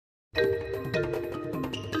We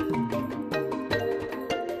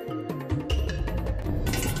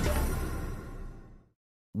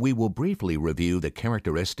will briefly review the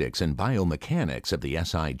characteristics and biomechanics of the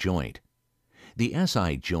SI joint. The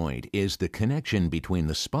SI joint is the connection between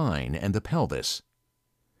the spine and the pelvis.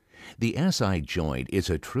 The SI joint is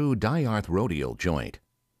a true diarthrodial joint.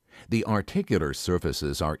 The articular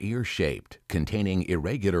surfaces are ear-shaped, containing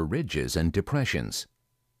irregular ridges and depressions.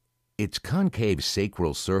 Its concave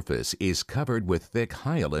sacral surface is covered with thick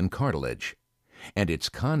hyaline cartilage, and its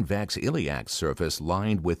convex iliac surface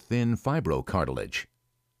lined with thin fibrocartilage.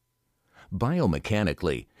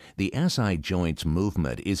 Biomechanically, the SI joint's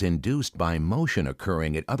movement is induced by motion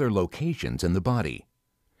occurring at other locations in the body.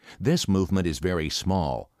 This movement is very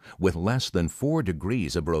small, with less than 4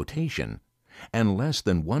 degrees of rotation and less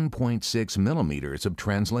than 1.6 millimeters of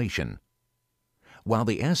translation. While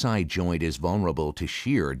the SI joint is vulnerable to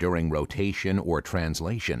shear during rotation or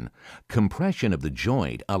translation, compression of the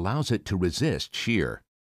joint allows it to resist shear.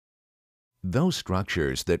 Those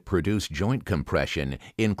structures that produce joint compression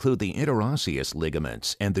include the interosseous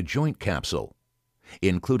ligaments and the joint capsule,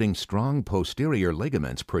 including strong posterior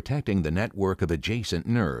ligaments protecting the network of adjacent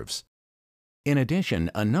nerves. In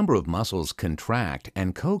addition, a number of muscles contract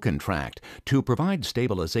and co-contract to provide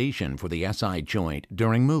stabilization for the SI joint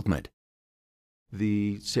during movement.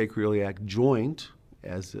 The sacroiliac joint,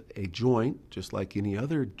 as a joint, just like any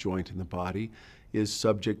other joint in the body, is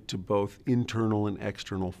subject to both internal and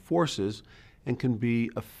external forces and can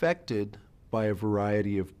be affected by a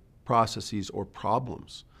variety of processes or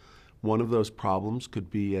problems. One of those problems could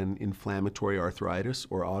be an inflammatory arthritis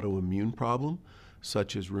or autoimmune problem,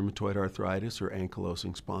 such as rheumatoid arthritis or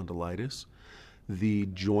ankylosing spondylitis. The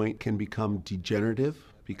joint can become degenerative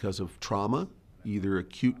because of trauma, either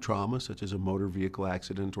acute trauma, such as a motor vehicle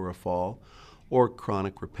accident or a fall, or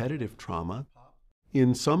chronic repetitive trauma.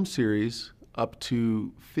 In some series, up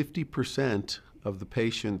to 50% of the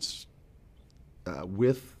patients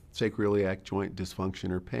with sacroiliac joint dysfunction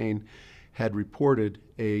or pain had reported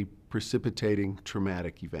a precipitating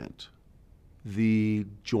traumatic event. The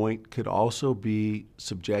joint could also be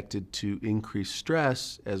subjected to increased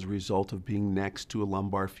stress as a result of being next to a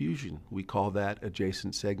lumbar fusion. We call that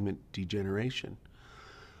adjacent segment degeneration.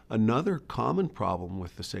 Another common problem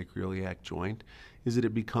with the sacroiliac joint is that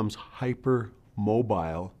it becomes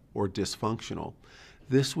hypermobile or dysfunctional.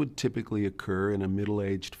 This would typically occur in a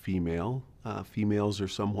middle-aged female. Females are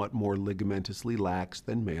somewhat more ligamentously lax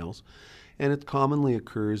than males, and it commonly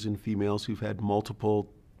occurs in females who've had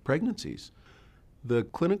multiple pregnancies. The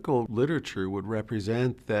clinical literature would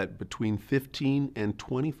represent that between 15 and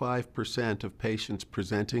 25% of patients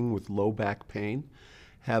presenting with low back pain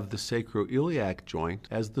have the sacroiliac joint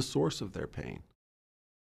as the source of their pain.